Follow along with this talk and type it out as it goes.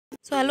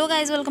So hello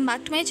guys, welcome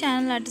back to my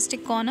channel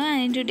Artistic Corner,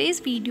 and in today's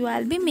video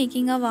I'll be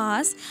making a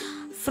vase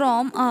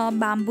from a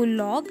bamboo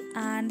log,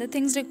 and the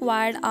things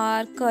required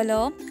are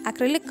color,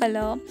 acrylic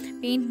color,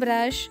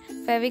 paintbrush,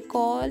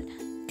 fevicol,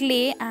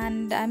 clay,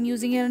 and I'm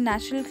using here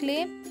natural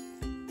clay.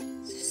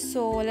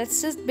 So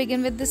let's just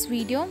begin with this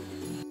video.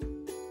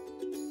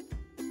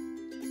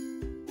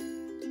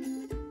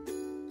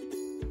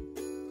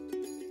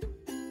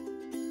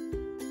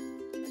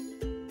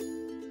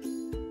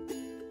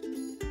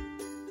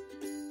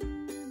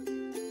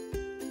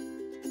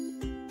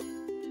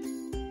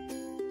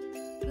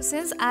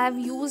 Since I have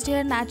used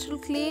here natural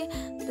clay,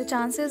 the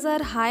chances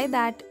are high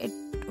that it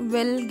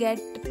will get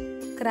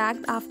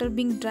cracked after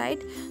being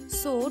dried.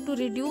 So to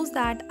reduce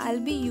that,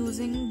 I'll be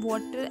using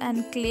water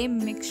and clay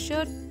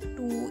mixture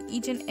to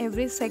each and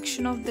every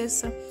section of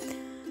this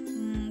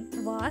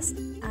vase,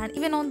 and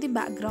even on the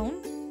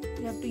background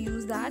you have to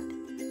use that.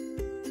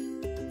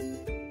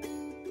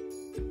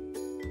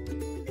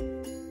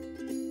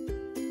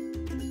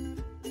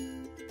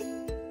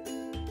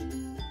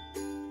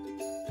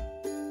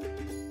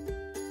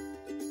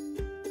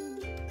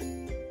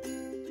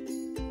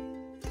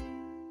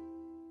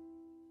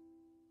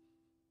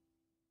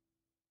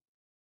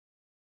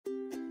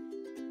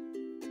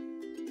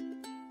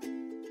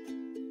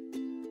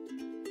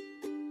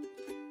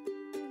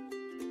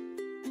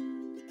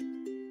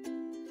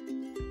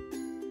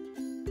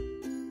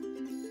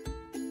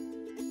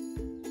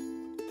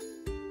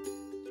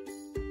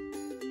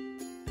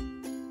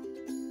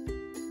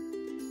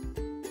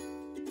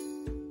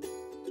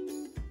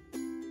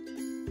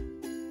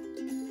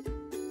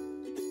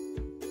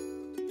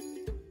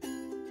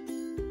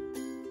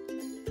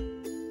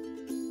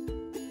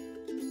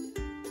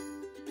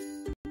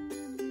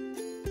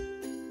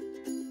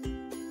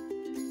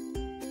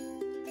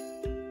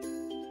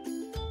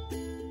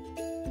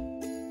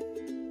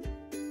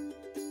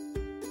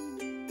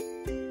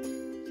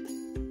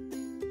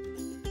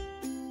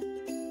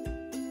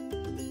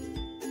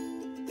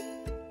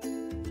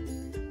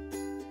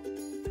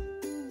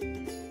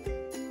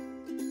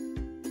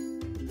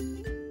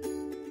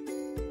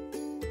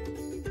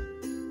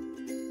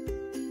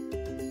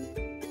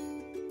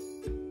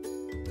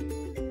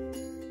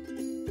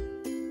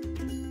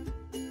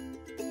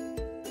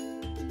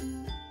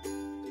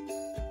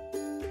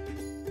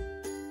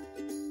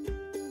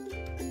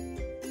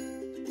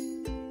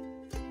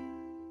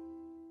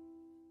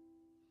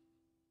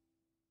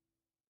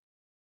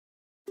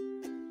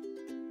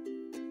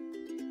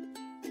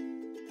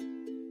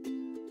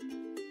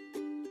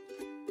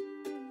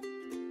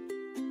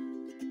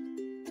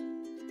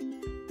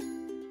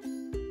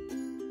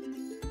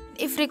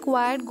 If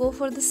required, go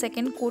for the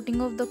second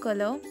coating of the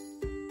color.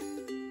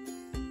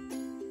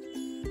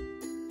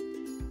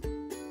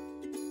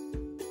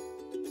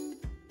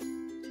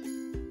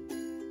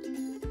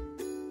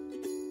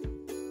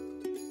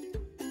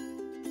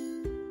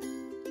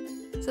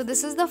 So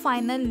this is the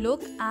final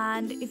look,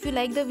 and if you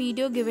like the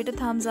video, give it a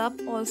thumbs up.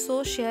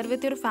 Also share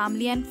with your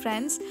family and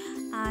friends,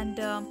 and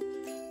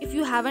if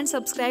you haven't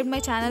subscribed my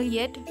channel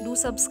yet, do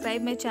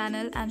subscribe my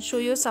channel and show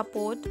your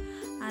support,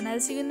 and I'll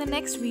see you in the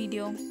next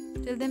video.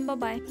 Till then, bye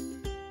bye.